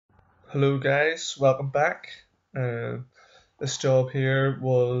Hello guys, welcome back. This job here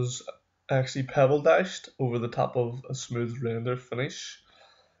was actually pebble dashed over the top of a smooth render finish,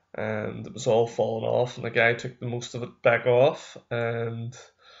 and it was all falling off and the guy took the most of it back off, and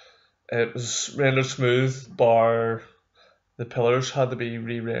it was rendered smooth bar the pillars had to be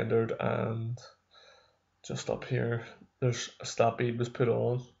re-rendered, and just up here there's a stop bead was put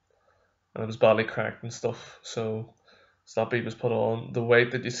on and it was badly cracked and stuff, so that bead was put on. The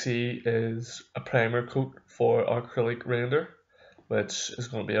white that you see is a primer coat for acrylic render, which is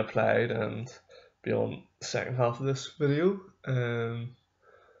going to be applied and be on the second half of this video.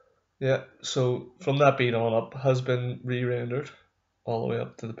 Yeah, so from that bead on up has been re-rendered all the way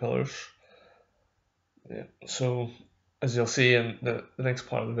up to the pillars. Yeah, so as you'll see in the next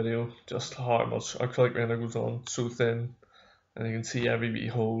part of the video, just how much acrylic render goes on, so thin, and you can see every wee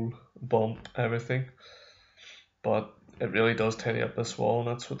hole, bump, everything. But it really does tidy up this wall, and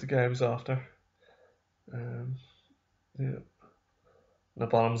that's what the guy was after. Um, yeah. The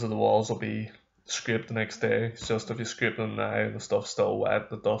bottoms of the walls will be scraped the next day. It's just if you scrape them now and the stuff's still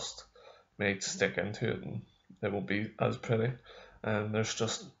wet, the dust might stick into it and it won't be as pretty. And there's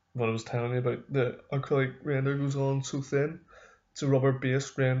just what I was telling you about, the acrylic render goes on so thin. It's a rubber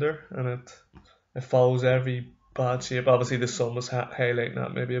based render, and it follows every bad shape. Obviously the sun was highlighting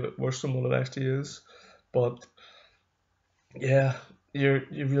that maybe a bit worse than what it actually is, but yeah, you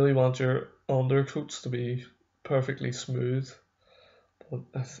really want your undercoats to be perfectly smooth. But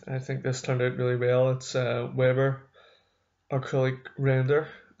I think this turned out really well. It's Weber acrylic render,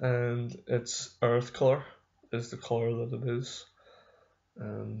 and it's earth color is the color that it is.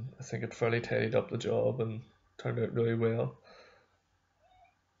 I think it fairly tidied up the job and turned out really well.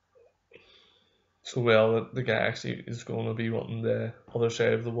 So well that the guy actually is going to be wanting the other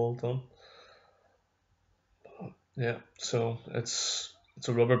side of the wall done. Yeah, so it's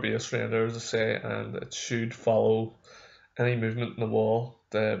a rubber based render, as I say, and it should follow any movement in the wall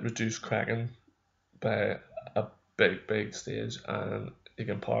to reduce cracking by a big stage, and you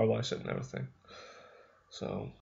can power wash it and everything. So